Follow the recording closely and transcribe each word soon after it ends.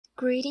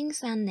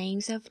Greetings and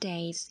names of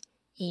days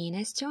in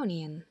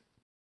Estonian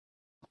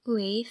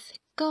with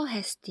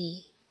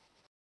Kohesti.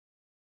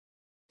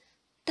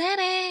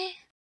 Tere!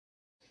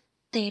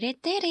 Tere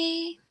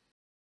tere!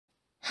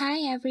 Hi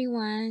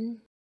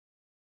everyone!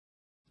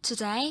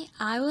 Today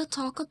I will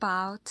talk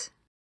about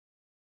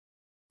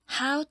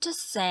how to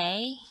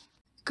say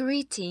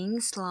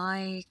greetings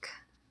like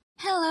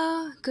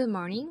hello, good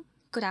morning,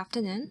 good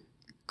afternoon,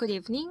 good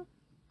evening,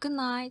 good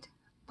night,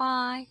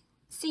 bye,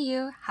 see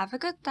you, have a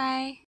good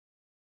day.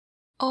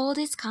 All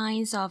these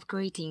kinds of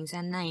greetings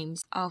and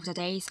names of the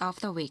days of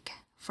the week,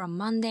 from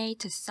Monday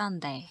to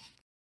Sunday.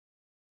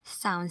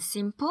 Sounds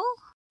simple?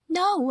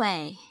 No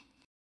way!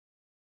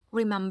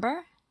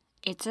 Remember,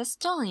 it's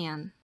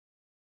Estonian.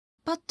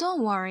 But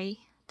don't worry,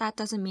 that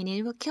doesn't mean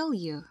it will kill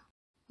you.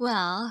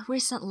 Well,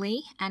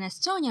 recently, an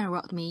Estonian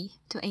wrote me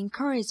to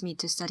encourage me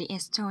to study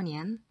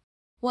Estonian.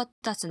 What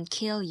doesn't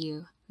kill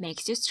you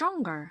makes you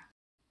stronger.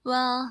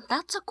 Well,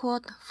 that's a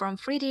quote from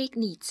Friedrich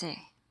Nietzsche.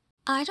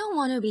 I don't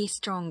want to be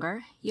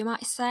stronger, you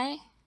might say.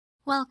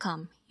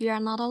 Welcome, you are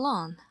not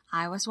alone.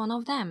 I was one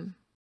of them.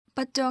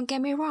 But don't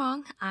get me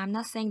wrong, I'm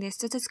not saying this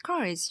to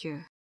discourage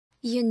you.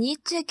 You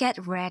need to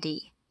get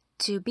ready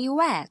to be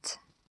wet.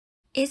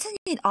 Isn't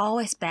it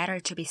always better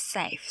to be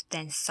safe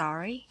than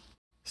sorry?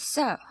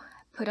 So,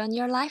 put on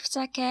your life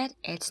jacket.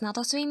 It's not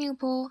a swimming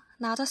pool,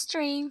 not a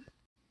stream.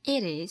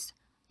 It is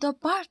the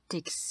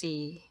Baltic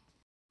Sea.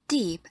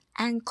 Deep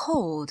and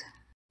cold,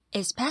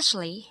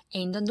 especially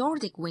in the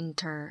Nordic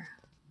winter.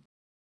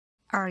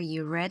 Are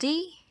you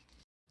ready?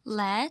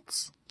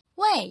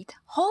 Wait,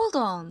 hold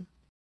on.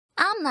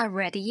 I'm not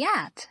ready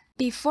yet.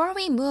 Before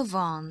we move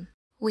on,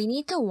 we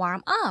need to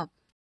warm up.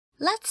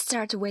 Let's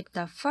start with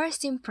the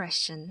first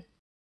impression.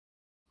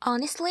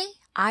 Honestly,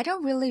 I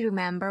don't really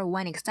remember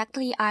when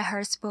exactly I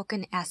heard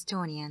spoken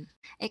Estonian,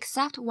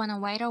 except when a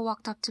waiter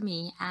walked up to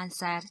me and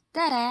said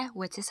tere,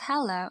 which is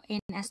hello in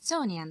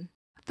Estonian.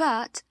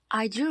 But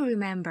I do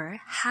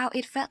remember how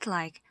it felt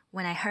like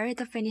when I heard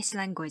the Finnish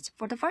language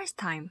for the first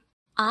time.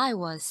 I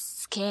was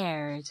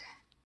scared.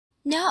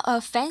 No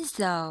offense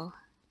though.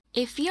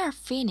 If you're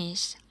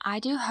Finnish, I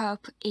do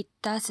hope it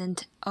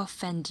doesn't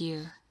offend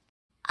you.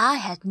 I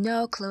had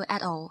no clue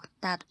at all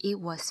that it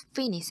was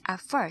Finnish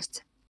at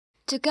first.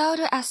 To go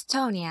to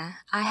Estonia,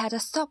 I had a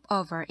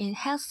stopover in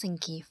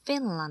Helsinki,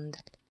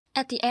 Finland.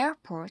 At the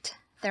airport,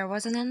 there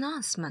was an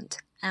announcement,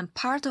 and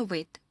part of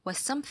it was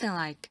something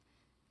like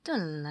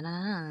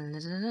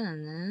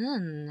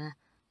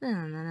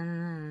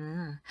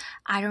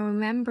I don't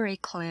remember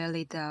it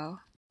clearly though.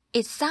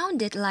 It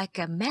sounded like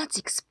a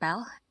magic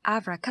spell,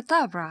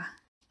 abracadabra,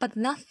 but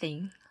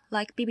nothing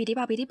like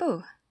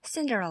Bibbidi-Bobbidi-Boo,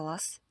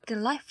 Cinderella's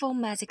delightful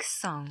magic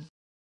song.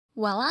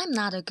 Well, I'm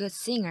not a good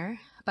singer,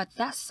 but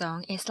that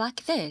song is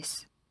like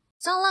this.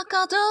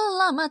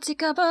 Salakadola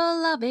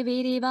machikabola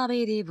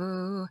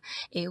bibbidi-bobbidi-boo.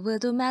 It will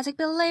do magic,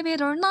 believe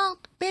it or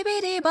not,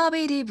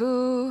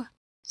 bibbidi-bobbidi-boo.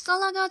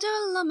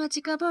 살아가줄라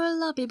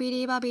마치카볼라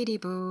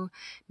비비디바비디부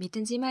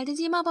믿든지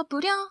말든지 마법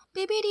부려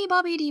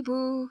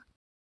비비디바비디부.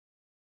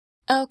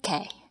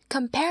 Okay,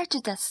 compared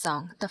to that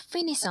song, the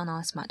Finnish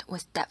announcement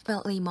was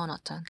definitely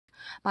monotone.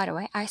 By the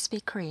way, I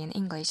speak Korean,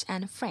 English,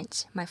 and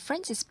French. My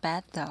French is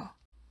bad though.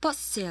 But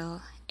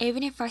still,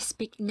 even if I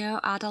speak no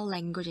other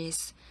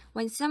languages,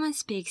 when someone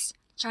speaks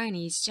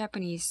Chinese,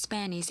 Japanese,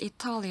 Spanish,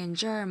 Italian,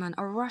 German,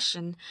 or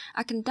Russian,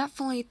 I can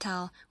definitely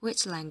tell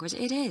which language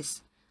it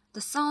is. The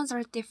sounds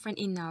are different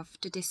enough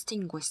to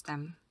distinguish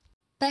them.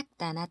 Back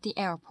then at the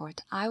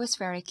airport, I was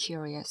very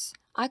curious.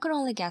 I could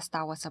only guess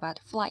that was about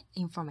flight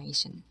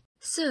information.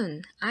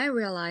 Soon, I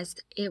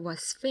realized it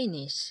was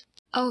Finnish.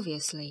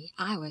 Obviously,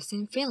 I was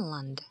in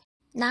Finland.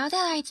 Now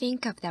that I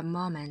think of that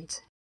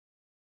moment,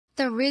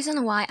 the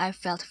reason why I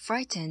felt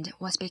frightened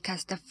was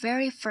because the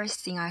very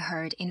first thing I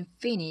heard in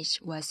Finnish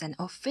was an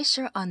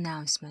official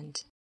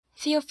announcement.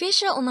 The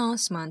official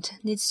announcement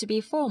needs to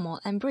be formal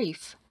and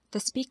brief. The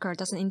speaker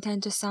doesn't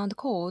intend to sound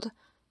cold,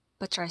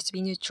 but tries to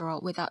be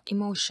neutral without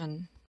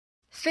emotion.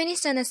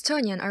 Finnish and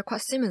Estonian are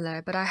quite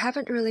similar, but I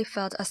haven't really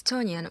felt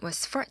Estonian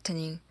was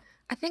frightening.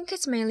 I think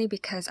it's mainly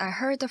because I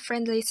heard the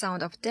friendly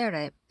sound of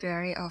tere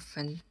very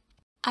often.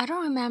 I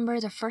don't remember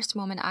the first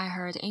moment I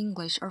heard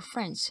English or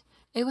French.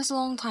 It was a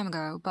long time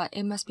ago, but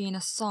it must be in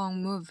a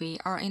song, movie,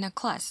 or in a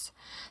class,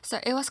 so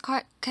it was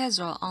quite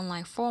casual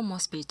unlike formal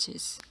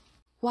speeches.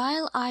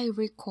 While I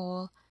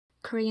recall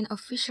Korean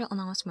official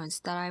announcements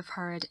that I've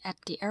heard at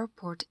the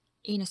airport,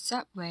 in a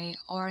subway,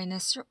 or in a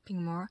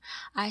shopping mall,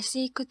 I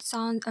see it could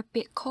sound a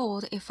bit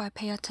cold if I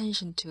pay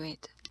attention to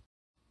it.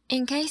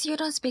 In case you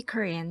don't speak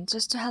Korean,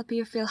 just to help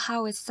you feel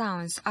how it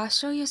sounds, I'll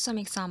show you some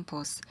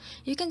examples.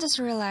 You can just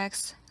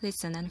relax,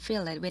 listen, and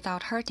feel it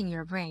without hurting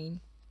your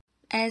brain.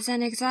 As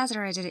an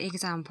exaggerated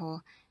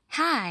example,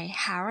 Hi,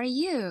 how are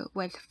you?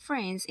 With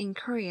friends in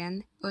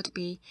Korean would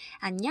be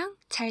안녕,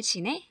 잘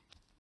지내?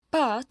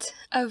 But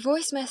a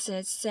voice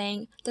message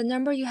saying the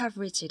number you have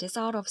reached is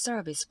out of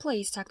service.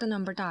 Please check the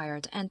number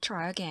dialed and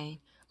try again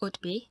would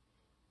be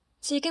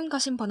지금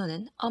거신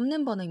번호는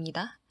없는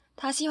번호입니다.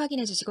 다시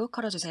확인해 주시고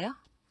걸어주세요.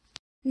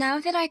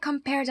 Now that I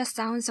compare the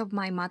sounds of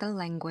my mother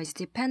language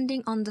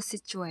depending on the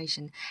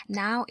situation,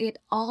 now it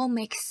all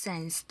makes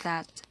sense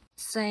that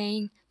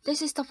saying,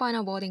 "This is the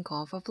final boarding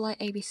call for flight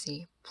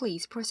ABC.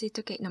 Please proceed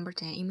to gate number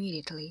 10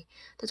 immediately.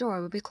 The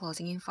door will be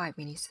closing in 5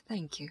 minutes.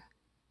 Thank you,"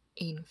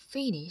 in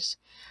Finnish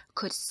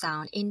could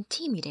sound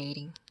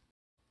intimidating,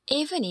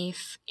 even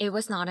if it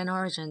was not an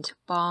urgent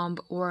bomb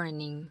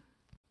warning.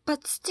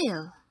 But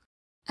still,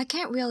 I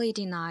can't really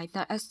deny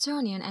that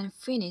Estonian and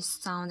Finnish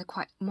sound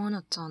quite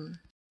monotone.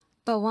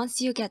 But once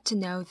you get to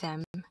know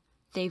them,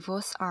 they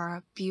both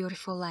are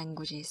beautiful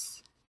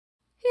languages.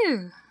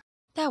 Phew,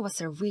 that was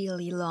a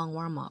really long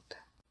warm-up.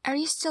 Are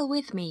you still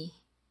with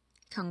me?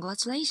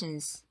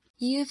 Congratulations,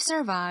 you've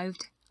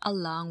survived a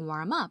long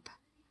warm-up.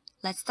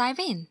 Let's dive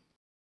in.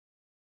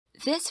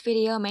 This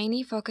video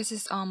mainly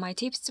focuses on my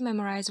tips to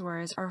memorize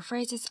words or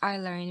phrases I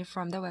learned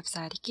from the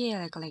website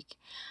Kieleklik.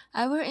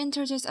 I will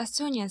introduce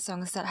Estonian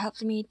songs that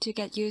helped me to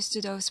get used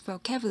to those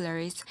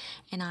vocabularies,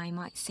 and I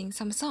might sing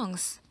some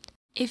songs.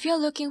 If you're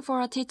looking for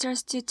a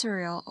teacher's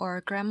tutorial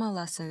or grammar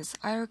lessons,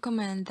 I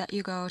recommend that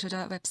you go to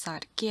the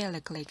website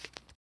Kieleklik.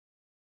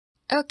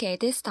 Okay,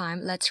 this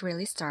time let's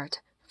really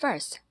start.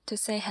 First, to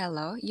say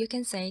hello, you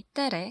can say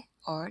tere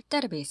or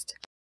tervist.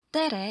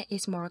 Tere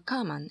is more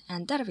common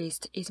and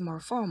tervist is more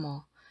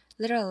formal.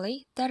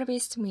 Literally,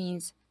 tervist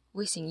means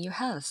wishing you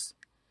health.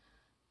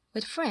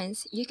 With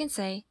friends, you can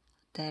say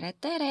tere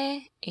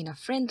tere in a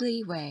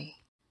friendly way.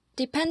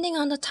 Depending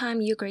on the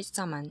time you greet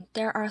someone,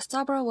 there are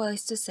several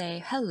ways to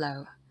say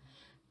hello.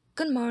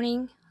 Good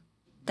morning,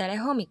 tere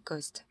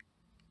hommikust.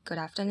 Good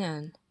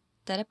afternoon,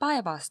 tere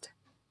päevast.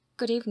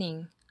 Good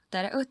evening,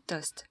 tere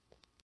õhtust.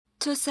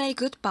 To say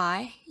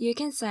goodbye, you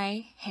can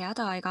say head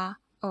aega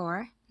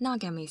or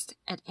nägemist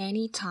at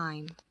any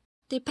time.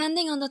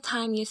 Depending on the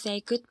time you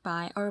say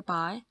goodbye or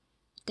bye,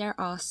 there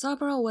are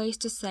several ways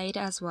to say it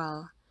as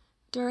well.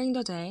 During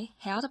the day,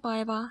 head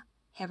päeva,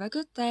 have a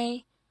good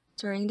day.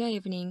 During the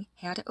evening,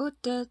 head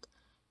õhtut,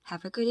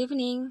 have a good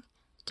evening.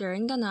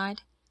 During the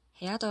night,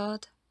 head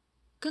ööd,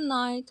 good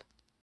night.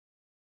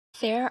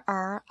 There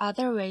are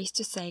other ways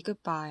to say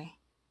goodbye.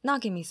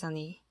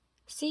 nägemiseni,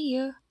 see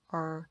you,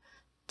 or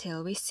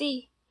till we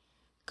see.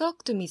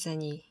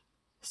 kohtumiseni,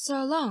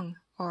 so long,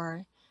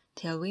 or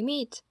till we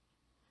meet.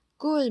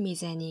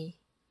 kuulmiseni,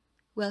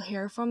 we'll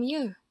hear from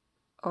you,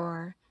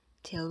 or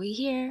till we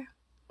hear.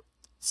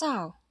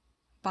 So,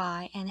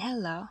 bye and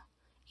hello,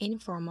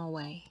 informal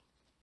way.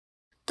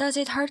 Does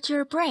it hurt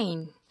your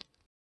brain?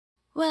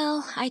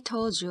 Well, I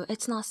told you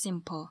it's not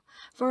simple.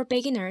 For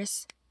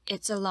beginners,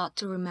 it's a lot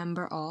to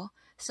remember all,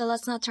 so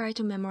let's not try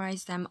to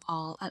memorize them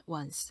all at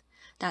once.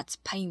 That's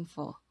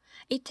painful.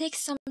 It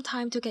takes some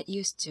time to get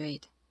used to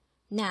it.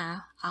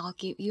 Now, I'll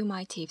give you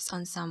my tips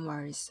on some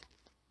words.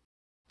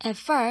 At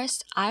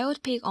first, I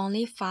would pick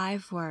only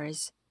 5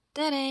 words.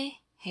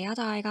 tere, head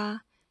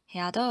aega,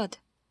 head ööd,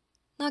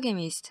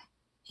 nägemist,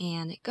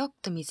 and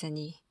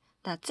kohtumiseni.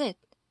 That's it.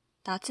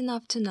 That's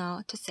enough to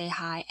know to say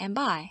hi and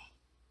bye.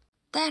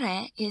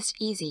 Tere is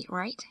easy,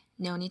 right?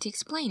 No need to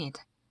explain it.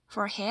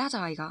 For head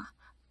aega,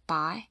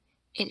 bye,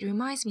 it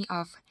reminds me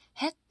of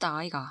hetta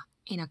aega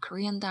in a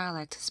Korean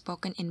dialect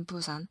spoken in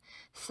Busan,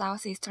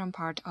 southeastern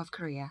part of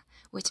Korea,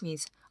 which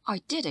means I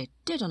did it,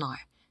 didn't I?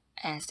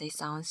 As they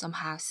sound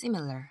somehow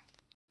similar.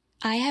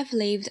 I have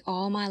lived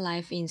all my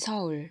life in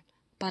Seoul,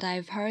 but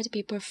I've heard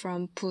people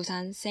from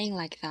Busan saying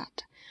like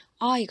that.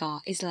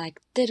 Aiga is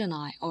like didn't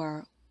I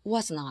or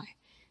wasn't I?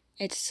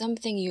 It's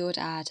something you would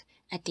add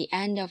at the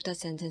end of the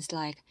sentence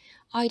like,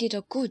 I did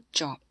a good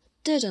job,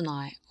 didn't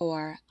I?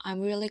 Or I'm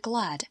really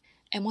glad,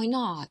 am I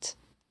not?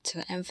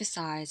 To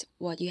emphasize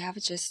what you have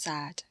just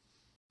said.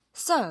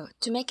 So,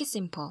 to make it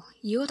simple,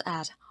 you would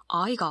add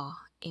aiga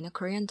in a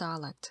Korean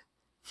dialect.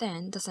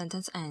 Then the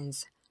sentence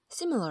ends.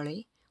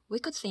 Similarly, we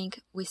could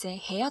think we say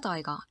head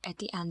aiga at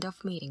the end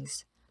of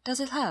meetings. Does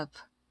it help?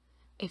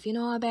 If you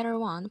know a better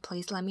one,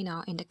 please let me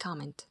know in the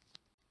comment.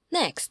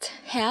 Next,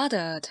 head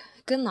ööd,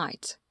 good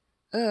night.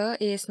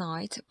 Is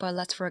night, but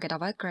let's forget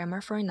about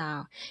grammar for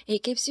now.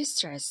 It gives you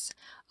stress.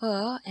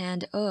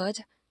 And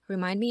ööd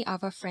remind me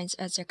of a French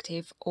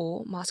adjective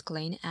o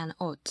masculine and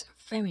ot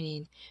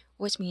feminine,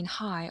 which mean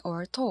high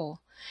or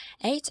tall.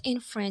 H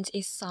in French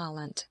is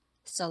silent,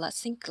 so let's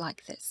think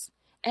like this.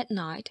 At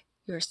night,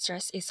 your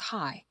stress is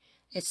high.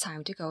 It's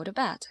time to go to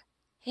bed.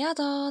 Head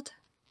ööd.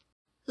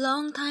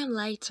 Long time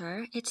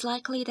later, it's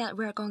likely that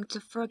we're going to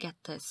forget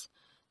this.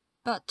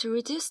 But to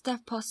reduce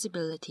that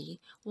possibility,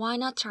 why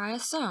not try a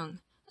song?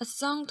 A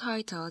song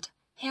titled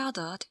Head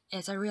ööd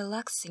is a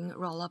relaxing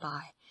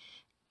lullaby.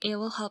 It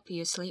will help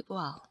you sleep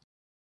well.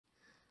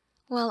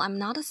 Well, I'm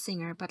not a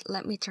singer, but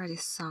let me try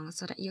this song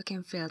so that you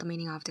can feel the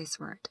meaning of this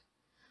word.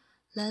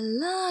 La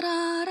la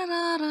ra ra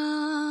ra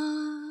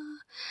ra,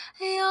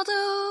 head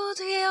ööd,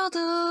 head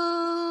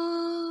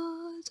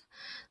ööd.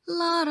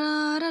 La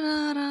ra ra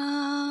ra ra,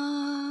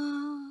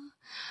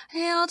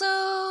 head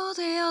ööd,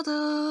 head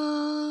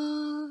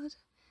ööd.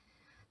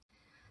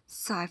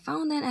 So I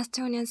found an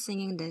Estonian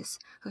singing this,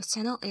 whose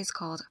channel is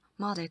called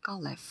Mother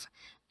Kalev,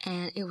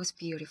 and it was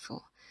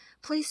beautiful.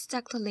 Please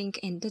check the link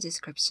in the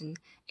description.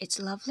 It's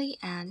lovely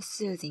and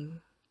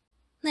soothing.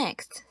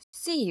 Next,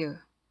 see you.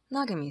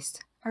 Nagamist.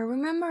 I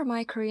remember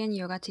my Korean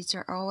yoga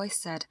teacher always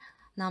said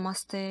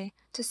namaste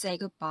to say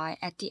goodbye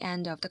at the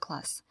end of the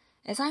class.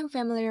 As I'm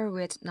familiar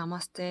with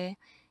namaste,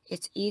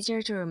 it's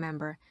easier to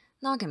remember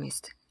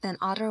nagamist than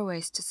other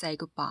ways to say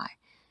goodbye.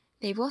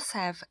 They both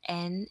have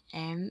N,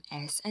 M,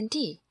 S, and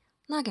T.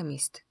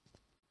 Nagamist.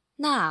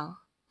 Now,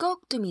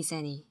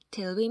 꼭두미세니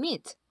till we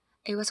meet.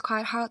 It was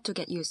quite hard to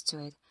get used to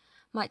it.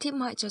 My tip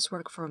might just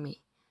work for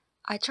me.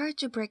 I tried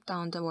to break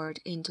down the word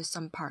into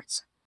some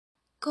parts.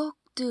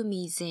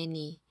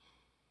 꼭두미세니.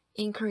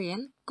 In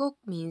Korean, 꼭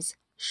means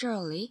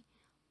surely,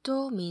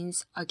 또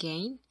means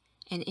again,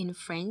 and in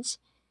French,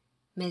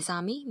 mes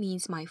amis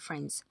means my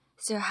friends.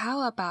 So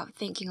how about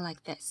thinking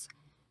like this?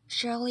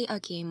 Surely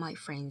again, my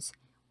friends.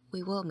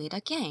 We will meet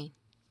again.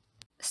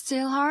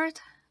 Still hard?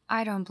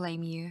 I don't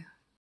blame you.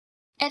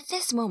 At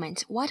this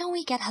moment, why don't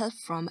we get help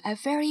from a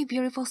very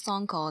beautiful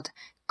song called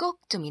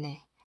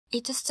꼭두미네.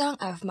 It's a song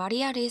of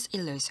Maria Reis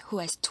Illus, who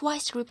has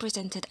twice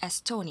represented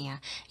Estonia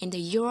in the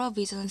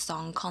Eurovision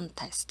Song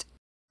Contest.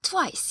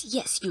 Twice,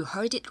 yes, you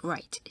heard it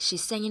right. She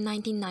sang in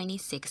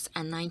 1996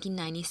 and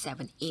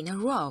 1997 in a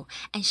row,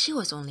 and she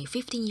was only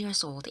 15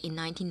 years old in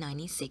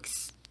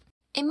 1996.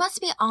 It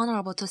must be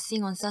honorable to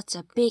sing on such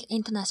a big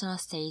international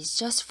stage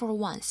just for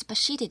once, but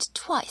she did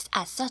twice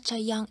at such a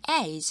young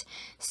age.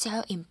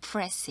 So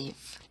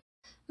impressive.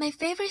 My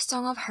favorite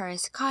song of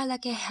hers,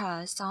 Kailake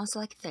Hell, sounds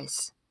like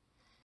this.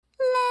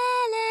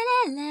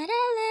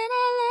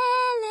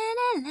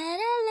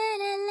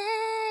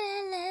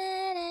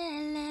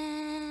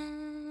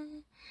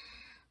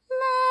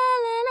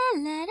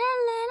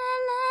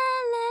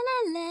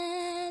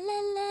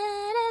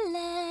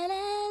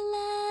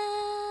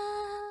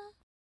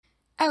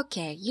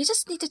 Okay, you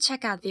just need to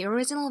check out the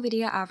original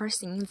video of her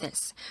singing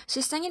this.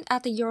 She sang it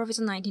at the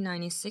Eurovision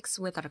 1996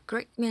 with a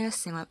great male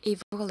singer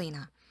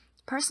Evelina.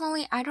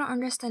 Personally, I don't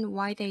understand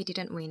why they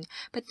didn't win,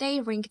 but they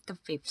ranked the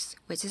 5th,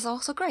 which is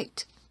also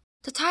great.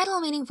 The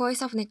title meaning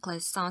Voice of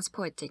Nicholas sounds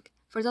poetic.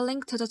 For the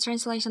link to the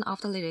translation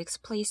of the lyrics,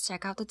 please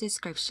check out the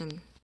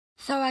description.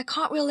 Though I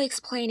can't really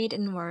explain it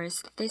in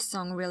words, this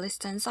song really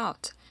stands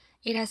out.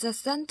 It has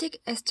authentic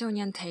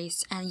Estonian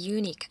taste and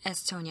unique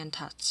Estonian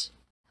touch.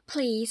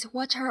 Please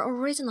watch her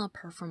original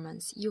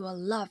performance. You will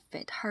love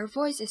it. Her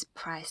voice is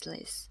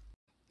priceless.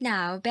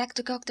 Now, back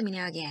to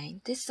꼭두미네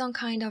again. This song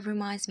kind of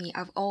reminds me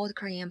of old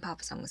Korean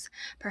pop songs.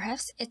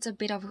 Perhaps it's a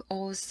bit of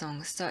old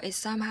song, so it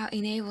somehow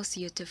enables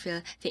you to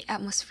feel the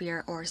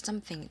atmosphere or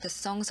something the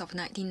songs of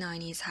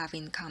 1990s have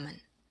in common.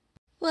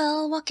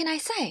 Well, what can I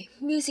say?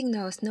 Music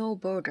knows no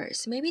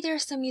borders. Maybe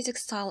there's some music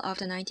style of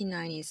the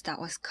 1990s that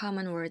was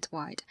common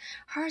worldwide.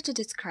 Hard to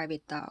describe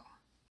it though.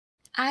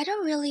 I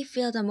don't really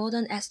feel the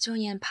modern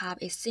Estonian pop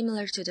is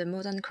similar to the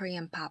modern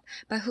Korean pop,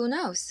 but who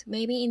knows,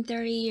 maybe in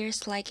 30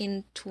 years like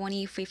in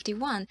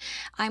 2051,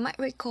 I might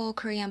recall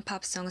Korean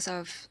pop songs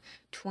of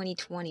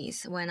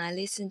 2020s when I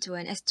listen to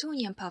an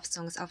Estonian pop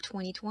songs of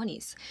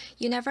 2020s.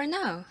 You never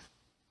know.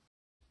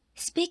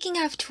 Speaking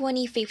of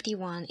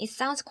 2051, it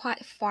sounds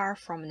quite far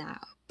from now,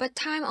 but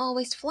time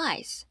always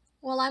flies.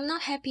 Well, I'm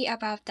not happy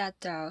about that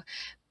though,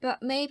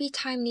 but maybe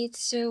time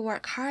needs to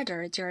work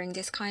harder during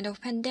this kind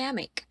of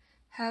pandemic.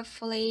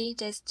 Hopefully,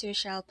 this too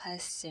shall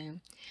pass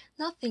soon.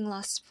 Nothing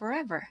lasts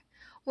forever.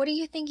 What do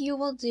you think you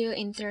will do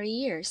in 30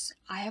 years?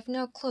 I have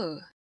no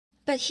clue.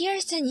 But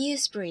here's a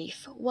news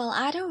brief. Well,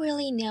 I don't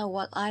really know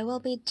what I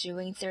will be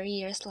doing 30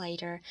 years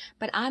later,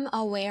 but I'm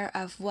aware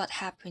of what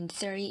happened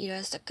 30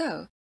 years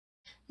ago.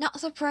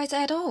 Not surprised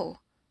at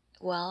all.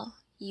 Well,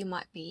 you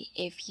might be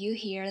if you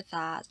hear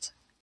that.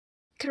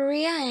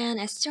 Korea and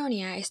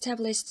Estonia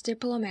established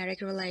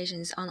diplomatic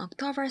relations on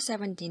October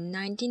 17,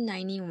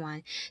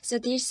 1991, so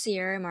this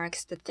year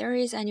marks the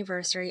 30th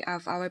anniversary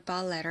of our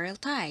bilateral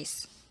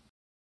ties.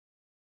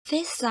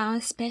 This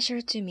sounds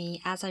special to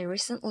me as I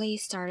recently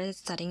started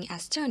studying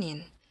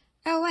Estonian.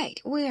 Oh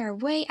wait, we are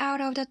way out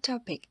of the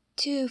topic,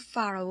 too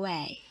far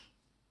away.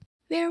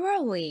 Where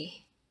were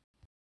we?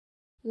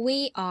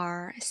 We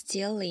are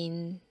still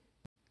in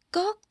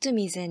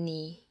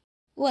꼭두미세니.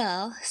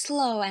 Well,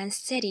 slow and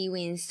steady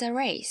wins the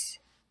race.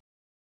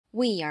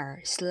 We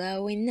are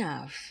slow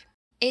enough.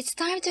 It's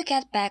time to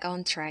get back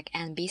on track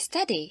and be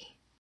steady.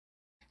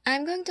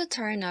 I'm going to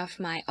turn off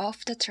my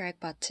off-the-track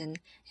button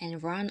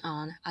and run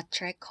on a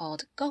track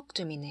called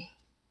꼭두미네.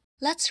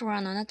 Let's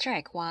run on a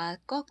track while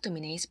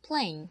꼭두미네 is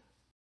playing.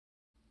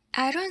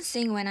 I don't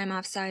sing when I'm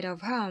outside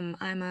of home.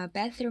 I'm a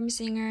bathroom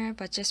singer,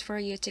 but just for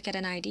you to get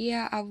an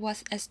idea of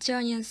what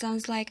Estonian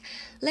sounds like,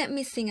 let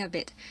me sing a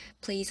bit.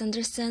 Please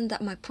understand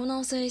that my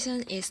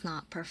pronunciation is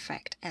not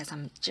perfect, as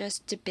I'm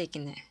just a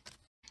beginner.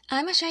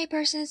 I'm a shy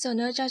person, so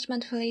no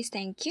judgment please,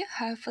 thank you.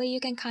 Hopefully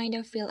you can kind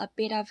of feel a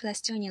bit of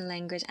Estonian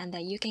language and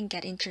that you can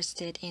get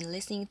interested in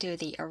listening to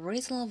the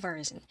original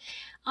version.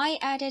 I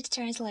added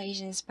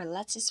translations, but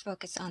let's just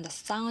focus on the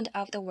sound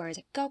of the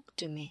word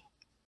꼭두미.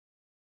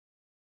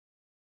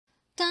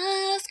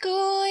 Tas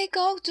kui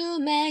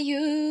kohtume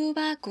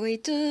juba, kui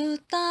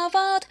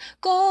tuttavad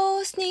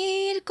koos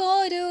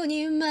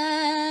nilkoiduni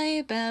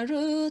me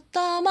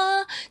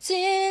peruutama.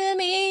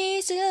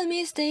 Silmis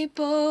ei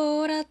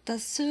puudata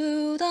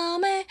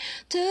südame,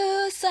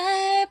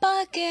 see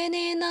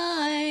pakene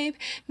näib,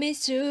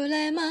 mis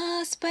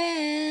ülemas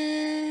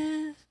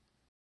veel.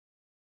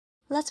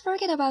 Let's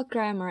forget about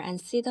grammar and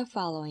see the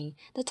following.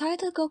 The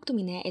title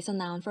kohtumine is a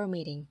noun for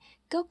meeting.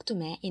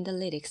 Kohtume in the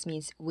lyrics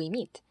means we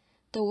meet.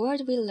 The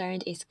word we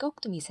learned is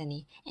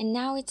kohtumiseni, and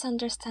now it's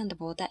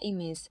understandable that it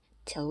means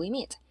till we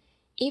meet.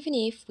 Even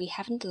if we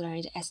haven't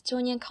learned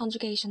Estonian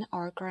conjugation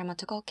or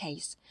grammatical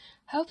case,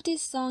 hope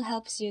this song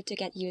helps you to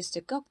get used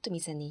to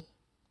kohtumiseni.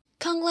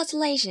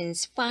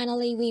 Congratulations!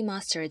 Finally we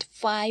mastered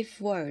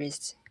 5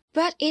 words.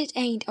 But it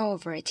ain't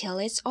over till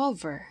it's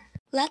over.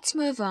 Let's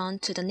move on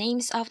to the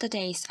names of the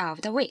days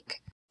of the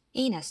week.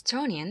 In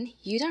Estonian,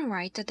 you don't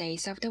write the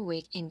days of the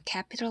week in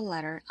capital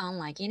letter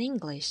unlike in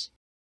English.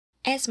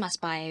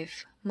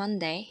 Esmaspäev,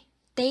 Monday,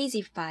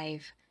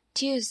 teisipäev,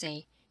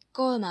 Tuesday,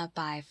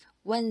 kolmapäev,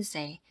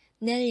 Wednesday,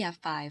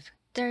 neljapäev,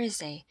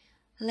 Thursday,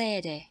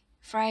 reede,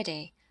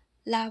 Friday,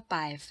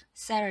 laupäev,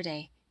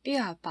 Saturday,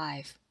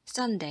 pühapäev,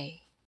 Sunday.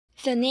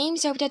 The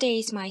names of the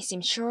days might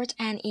seem short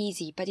and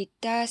easy, but it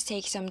does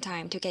take some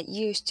time to get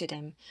used to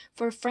them.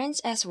 For French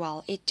as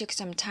well, it took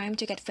some time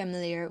to get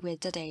familiar with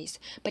the days,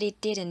 but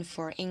it didn't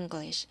for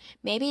English.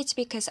 Maybe it's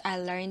because I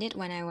learned it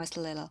when I was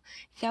little.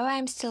 Though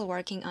I'm still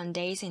working on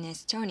days in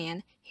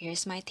Estonian,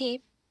 here's my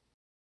tip.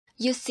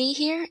 You see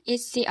here,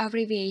 it's the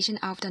abbreviation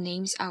of the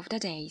names of the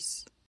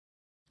days.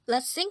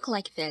 Let's think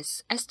like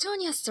this.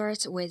 Estonia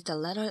starts with the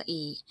letter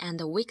E, and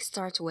the week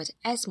starts with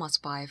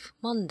esmaspäev,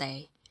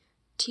 Monday.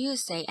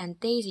 Tuesday and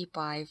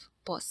teisipäev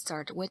both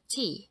start with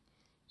T.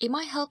 It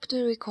might help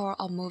to recall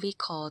a movie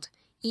called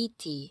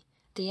E.T.,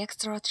 the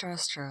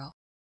Extraterrestrial.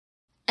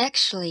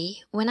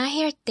 Actually, when I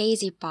hear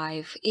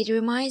teisipäev, it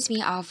reminds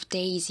me of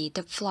daisy,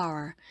 the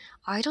flower.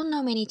 I don't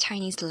know many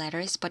Chinese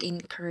letters, but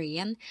in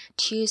Korean,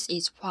 choose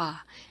is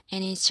hwa,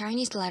 and its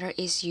Chinese letter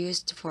is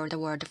used for the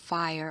word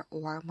fire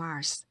or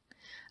Mars.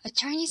 A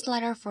Chinese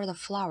letter for the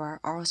flower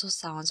also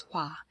sounds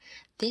hwa.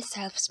 This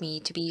helps me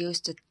to be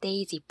used to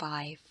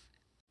teisipäev.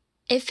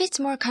 If it's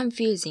more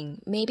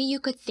confusing, maybe you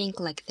could think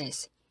like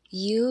this.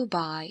 You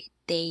buy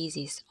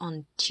daisies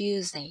on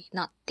Tuesday,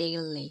 not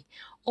daily.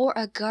 Or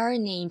a girl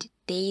named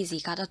Daisy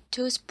got a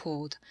tooth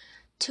pulled.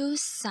 Tooth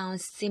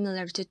sounds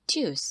similar to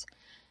tooth.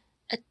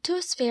 A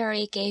tooth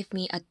fairy gave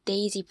me a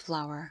daisy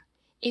flower.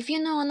 If you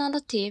know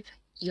another tip,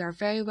 you are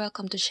very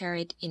welcome to share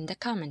it in the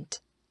comment.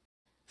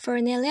 For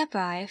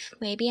neljapäev,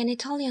 maybe an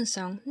Italian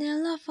song,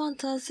 Nella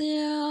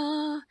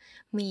Fantasia,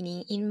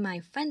 meaning in my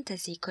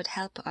fantasy could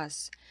help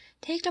us.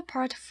 Take the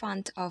part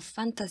font of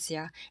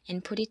Fantasia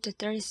and put it to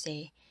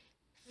Thursday.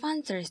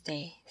 Fun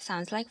Thursday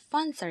sounds like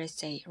Fun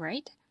Thursday,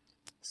 right?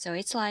 So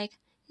it's like,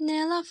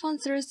 Nella Fun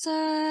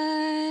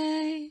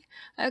Thursday.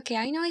 Okay,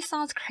 I know it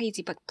sounds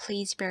crazy, but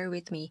please bear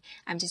with me.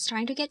 I'm just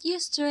trying to get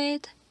used to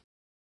it.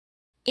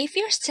 If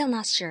you're still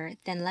not sure,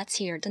 then let's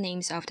hear the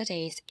names of the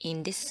days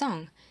in this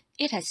song.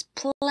 It has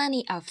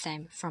plenty of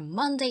them from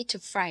Monday to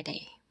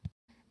Friday.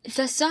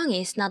 The song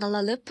is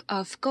Nädalalipp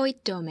of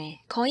Koitome.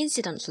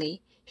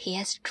 Coincidentally, he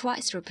has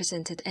twice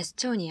represented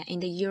Estonia in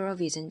the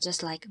Eurovision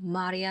just like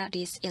Maria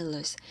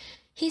Riis-Illus.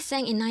 He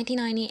sang in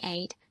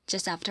 1998,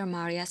 just after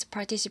Maria's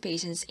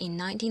participations in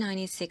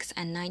 1996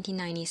 and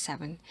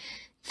 1997.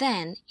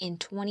 Then, in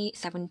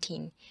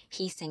 2017,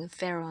 he sang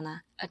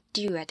Verona, a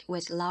duet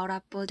with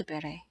Laura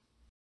Poldbere.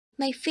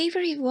 My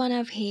favorite one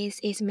of his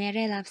is Mere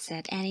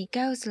Lapset, and it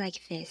goes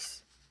like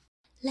this.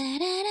 La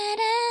da da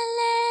da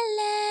la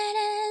la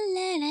la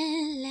la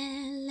la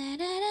la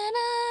da da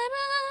da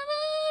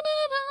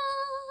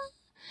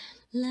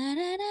la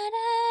da da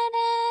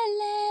da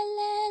la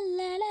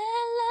la la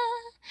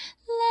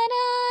la la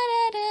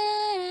da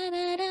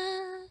da da.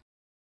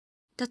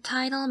 The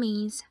title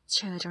means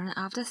Children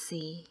of the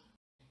Sea.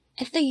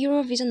 At the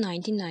Eurovision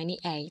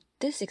 1998,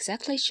 this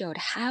exactly showed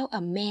how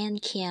a man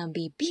can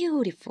be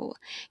beautiful.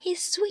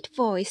 His sweet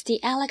voice,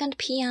 the elegant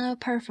piano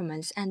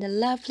performance, and the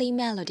lovely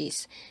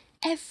melodies.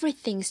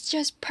 Everything's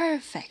just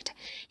perfect.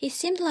 He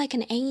seemed like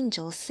an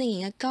angel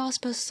singing a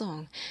gospel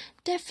song.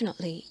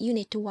 Definitely, you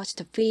need to watch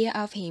the video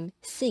of him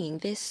singing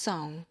this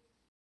song.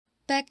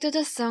 Back to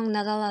the song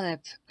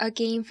Nädalalipp.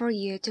 Again, for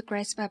you to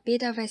grasp a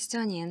bit of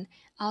Estonian,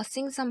 I'll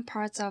sing some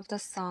parts of the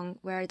song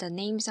where the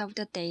names of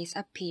the days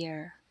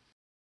appear.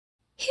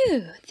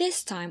 Phew,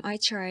 this time I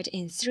tried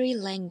in 3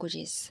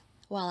 languages.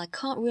 While I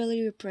can't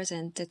really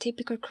represent the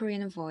typical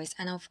Korean voice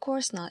and of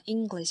course not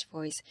English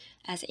voice,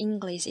 as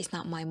English is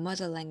not my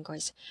mother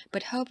language,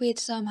 but hope it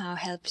somehow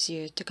helps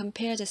you to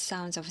compare the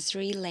sounds of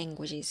 3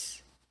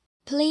 languages.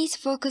 Please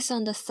focus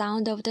on the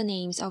sound of the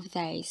names of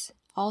days.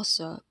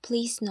 Also,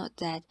 please note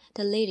that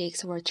the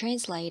lyrics were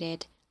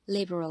translated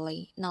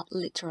liberally, not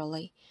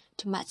literally,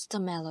 to match the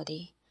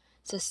melody,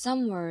 so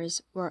some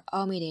words were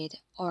omitted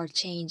or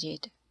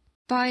changed.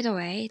 By the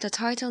way, the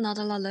title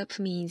Nadala Loop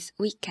means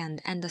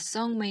weekend, and the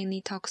song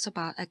mainly talks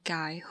about a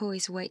guy who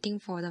is waiting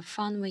for the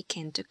fun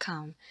weekend to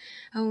come.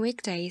 On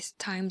weekdays,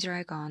 time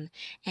drags on,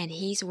 and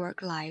his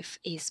work life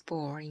is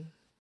boring.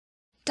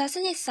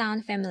 Doesn't it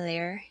sound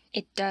familiar?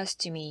 It does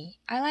to me.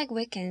 I like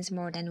weekends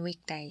more than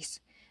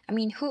weekdays. I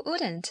mean, who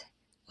wouldn't?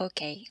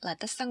 Okay, let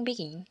the song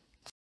begin.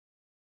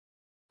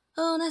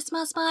 Unes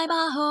mas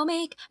päivä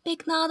hommik,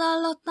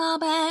 piknadallot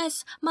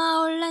nabes,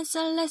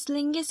 maullensa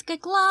leslingis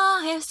kõik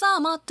lahel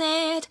samad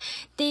teed.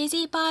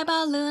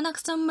 Teisipäeva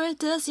lõunaks on mul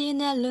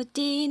tõsine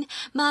rutiin,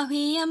 ma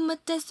hüüan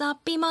mõttes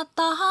appi, ma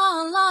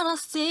tahan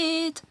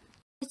larasid.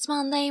 It's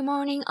Monday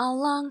morning, a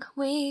long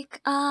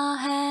week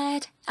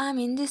ahead. I'm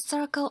in this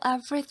circle,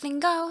 everything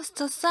goes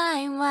the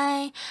same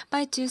way.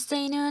 By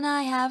Tuesday noon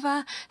I have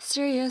a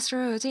serious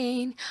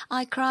routine.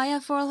 I cry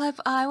for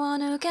help, I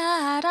wanna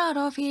get out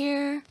of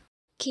here.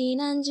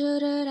 긴 한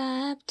주를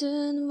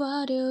앞둔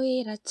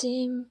월요일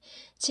아침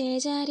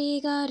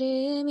제자리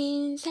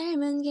걸음인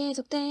삶은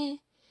계속돼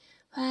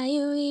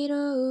화요일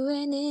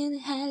오후에는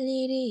할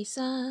일이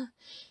있어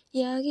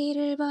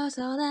여기를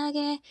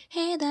벗어나게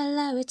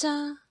해달라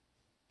외쳐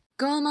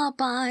Komma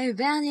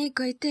päivän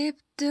ikoi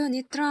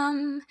tiptuni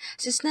tram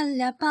siis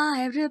 4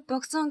 päivää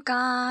bokson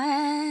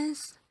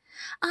kaes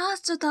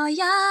아주더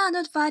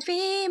야눈 fight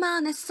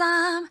위만의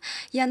삶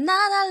야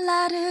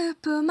나달라를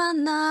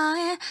품은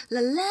나의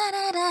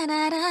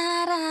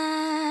라라라라라라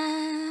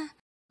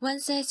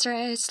Wednesday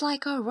stretched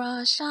like a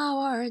rush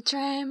hour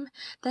dream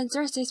Then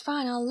Thursday's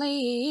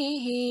finally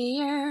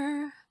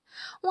here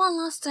One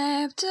last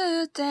step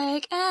to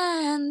take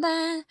and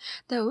then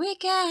the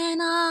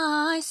weekend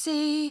I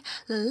see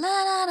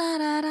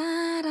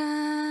라라라라라라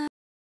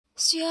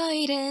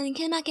수요일은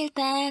길 막힐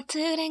때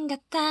트렌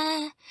같아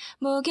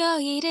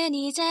목요일은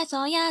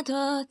이제서야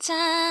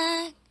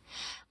도착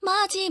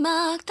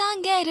마지막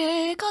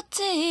단계를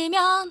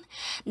거치면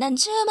난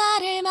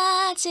주말을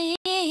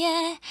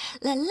맞이해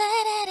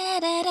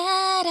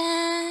라라라라라라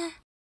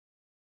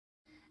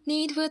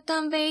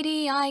Nidvutan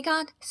vedi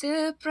aigat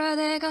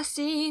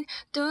supradagasin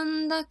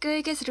Tunda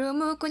kõiges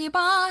rõõmu kuni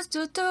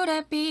vastutu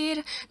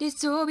repir Nüüd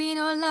soovin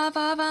olla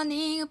vaba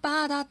ning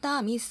padata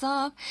mis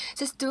saab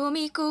Sest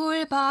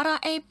hommikul para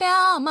ei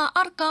pea ma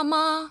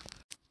ärkama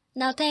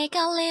Now take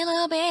a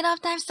little bit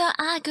of time so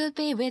I could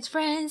be with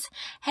friends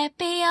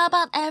Happy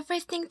about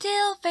everything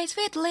till face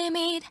with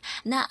limit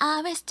Now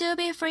I wish to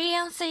be free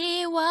and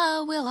see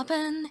what will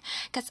happen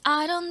Cause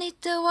I don't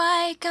need to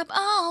wake up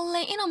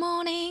early in the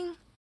morning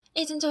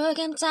이젠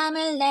조금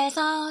짬을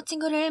내서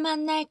친구를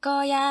만날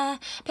거야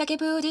벽에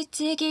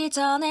부딪히기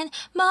전엔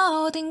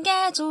모든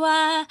게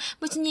좋아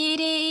무슨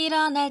일이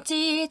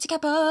일어날지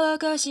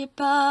지켜보고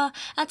싶어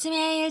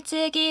아침에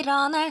일찍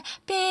일어날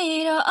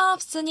필요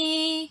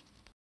없으니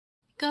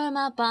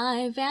Kolma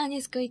päivän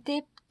iskui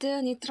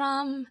tiptuni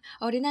tram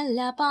oli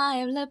 4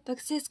 päivän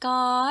lõpuks siis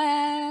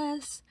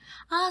kaes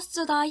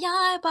astuda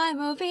jäi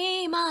päivä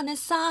viimeinen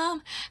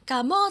saam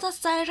ka muuta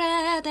sai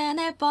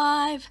redene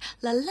päiv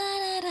la la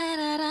la la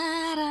la la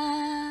la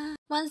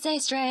Wednesday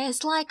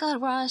stressed like a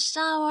rush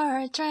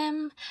hour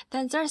dream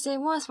Then Thursday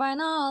was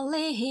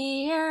finally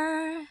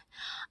here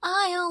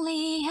I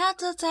only had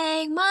to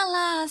take my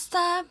last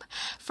step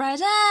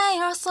Friday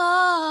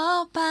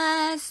also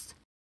passed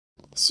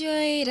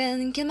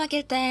수요일은 길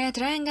막힐 때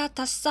트렌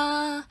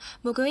같았어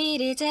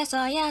목요일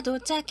이제서야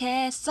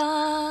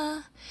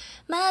도착했어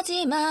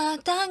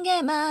마지막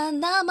단계만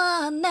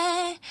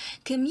남았네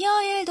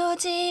금요일도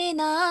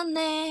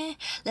지났네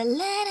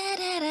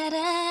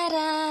라라라라라라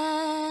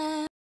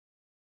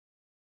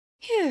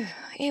Phew,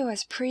 it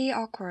was pretty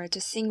awkward to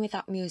sing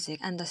without music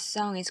and the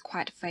song is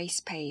quite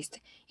fast-paced.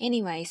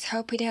 Anyways,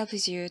 hope it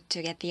helps you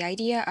to get the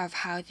idea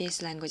of how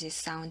these languages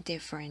sound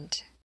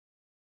different.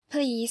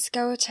 Please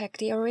go check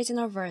the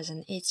original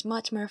version, it's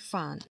much more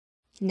fun.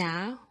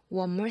 Now,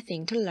 one more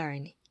thing to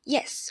learn.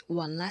 Yes,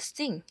 one last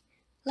thing.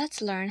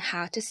 Let's learn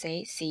how to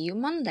say see you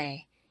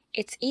Monday.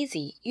 It's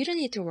easy, you don't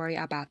need to worry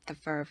about the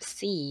verb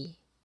see.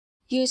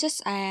 You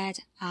just add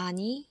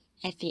아니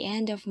at the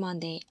end of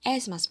Monday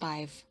as mas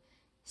päiv.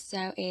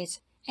 So it's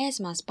as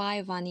mas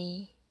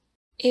päiväni.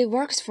 It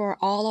works for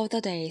all of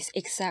the days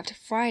except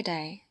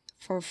Friday.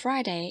 For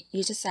Friday,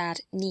 you just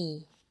add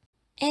ni.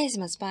 As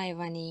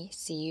päiväni,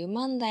 see you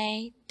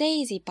Monday,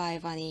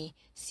 päiväni,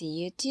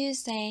 see you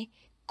Tuesday,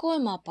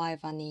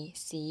 päiväni,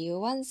 see you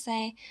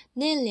Wednesday,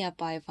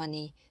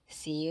 päiväni,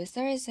 see you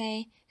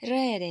Thursday,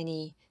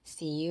 reedeni,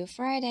 see you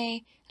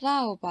Friday,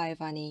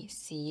 päiväni,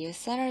 see you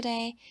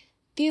Saturday,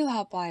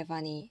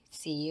 päiväni,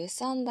 see you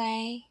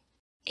Sunday.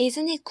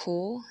 Isn't it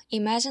cool?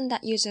 Imagine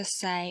that you just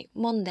say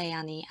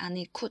Mondayani and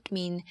it could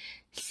mean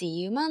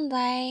see you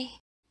Monday.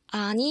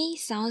 Ani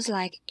sounds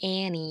like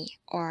Annie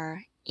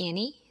or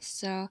Annie,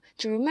 so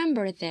to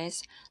remember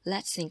this,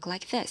 let's think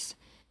like this.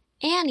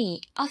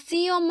 Annie, I'll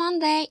see you on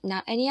Monday,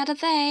 not any other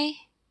day.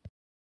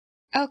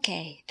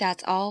 Okay,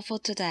 that's all for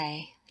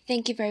today.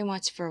 Thank you very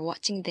much for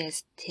watching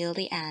this till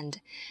the end.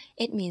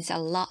 It means a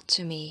lot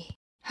to me.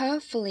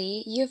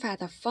 Hopefully, you've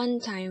had a fun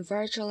time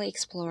virtually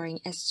exploring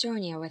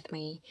Estonia with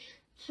me.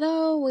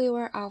 though we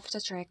were off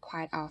the track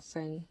quite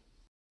often.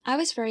 I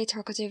was very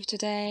talkative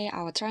today.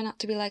 I will try not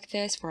to be like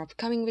this for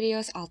upcoming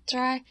videos. I'll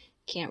try.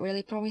 Can't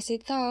really promise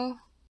it though.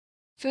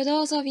 For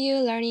those of you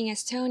learning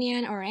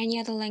Estonian or any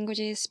other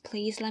languages,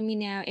 please let me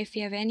know if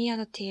you have any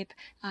other tip.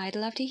 I'd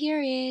love to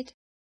hear it.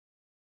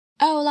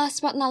 Oh,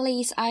 last but not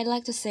least, I'd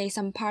like to say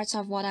some parts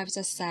of what I've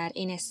just said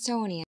in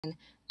Estonian.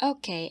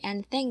 Okay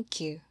and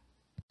thank you.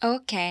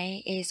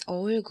 Okay is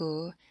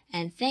olgu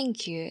and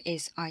thank you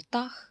is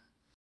aitäh.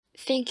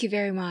 Thank you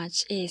very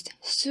much is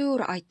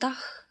suur aitäh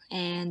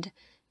and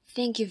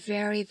thank you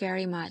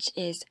very much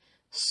is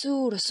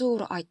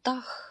suur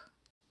aitäh.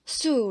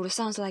 Suur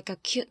sounds like a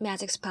cute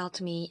magic spell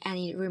to me and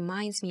it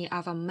reminds me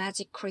of a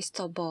magic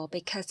crystal ball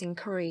because in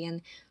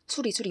Korean,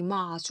 suri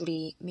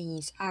maasuri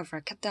means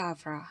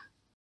abracadabra.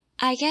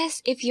 I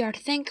guess if you are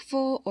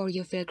thankful or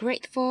you feel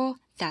grateful,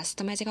 that's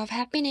the magic of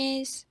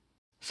happiness.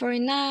 For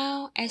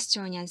now,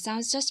 Estonian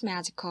sounds just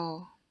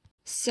magical.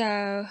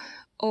 So,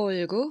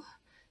 olgu,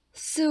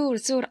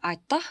 suur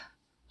aitäh.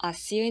 I'll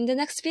see you in the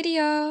next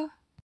video.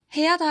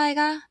 head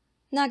aega,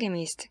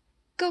 nägemist,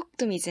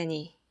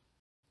 kohtumiseni.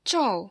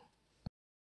 Tšau!